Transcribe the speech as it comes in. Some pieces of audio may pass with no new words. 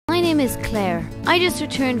is Clare. I just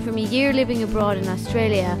returned from a year living abroad in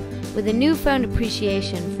Australia with a newfound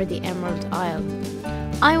appreciation for the Emerald Isle.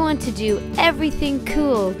 I want to do everything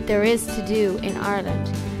cool there is to do in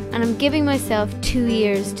Ireland, and I'm giving myself 2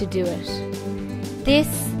 years to do it. This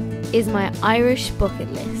is my Irish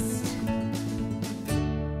bucket list.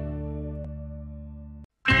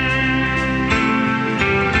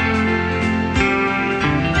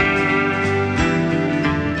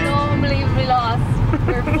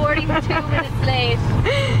 We're 42 minutes late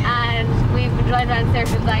and we've been driving around in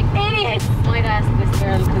circles like idiots. Might ask this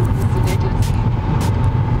girl because this is ridiculous.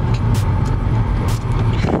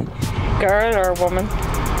 Girl or woman?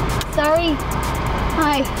 Sorry.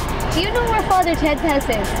 Hi. Do you know where Father Ted's house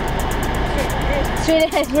is? Straight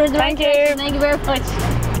ahead. We're in the right direction. Thank you very much.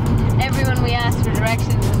 Everyone we asked for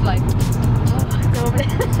directions was like, oh, it's over there.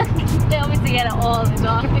 They obviously get it all the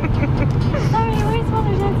time. Sorry, where's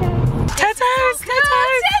Father Ted's house? Ted's house! Ted's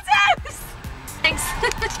house! Ted's house! Thanks.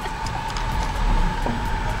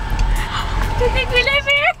 Do you think we live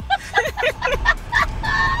here?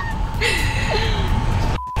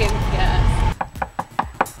 Yes.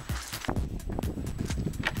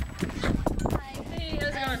 Hi. Hey, how's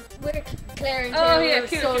it going? We're Clare and Oh, Clare. yeah, We're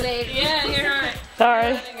cute. so late. Yeah, you're alright.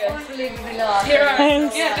 Sorry. Unbelievably lost. You're alright.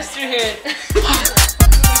 Thanks. Yeah, just through here.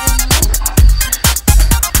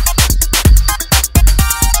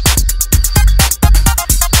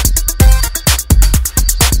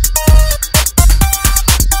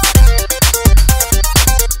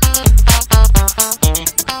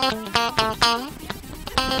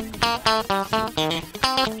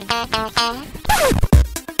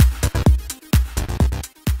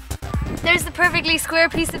 There's the perfectly square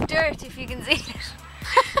piece of dirt, if you can see it.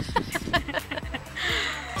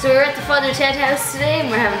 So we're at the Father Ted house today and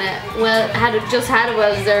we're having just had a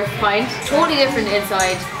well-deserved pint. Totally different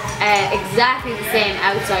inside, exactly the same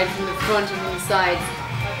outside from the front and from the sides.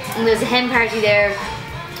 And there's a hen party there,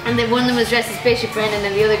 and then one of them was dressed as Bishop Brennan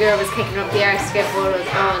and the other girl was kicking up the arse to get photos.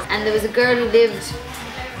 And there was a girl who lived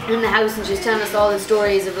in the house and she was telling us all the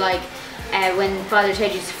stories of like when Father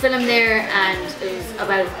Ted used to film there, and it was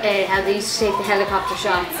about how they used to take the helicopter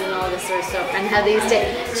shots and all this sort of stuff, and how they used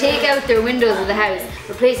to take out their windows of the house,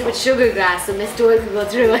 replace it with sugar glass so Miss Doyle could go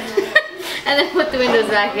through it, and then put the windows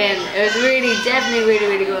back in. It was definitely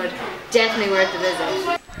really good. Definitely worth the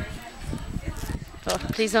visit. Oh,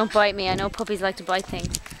 please don't bite me. I know puppies like to bite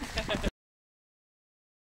things.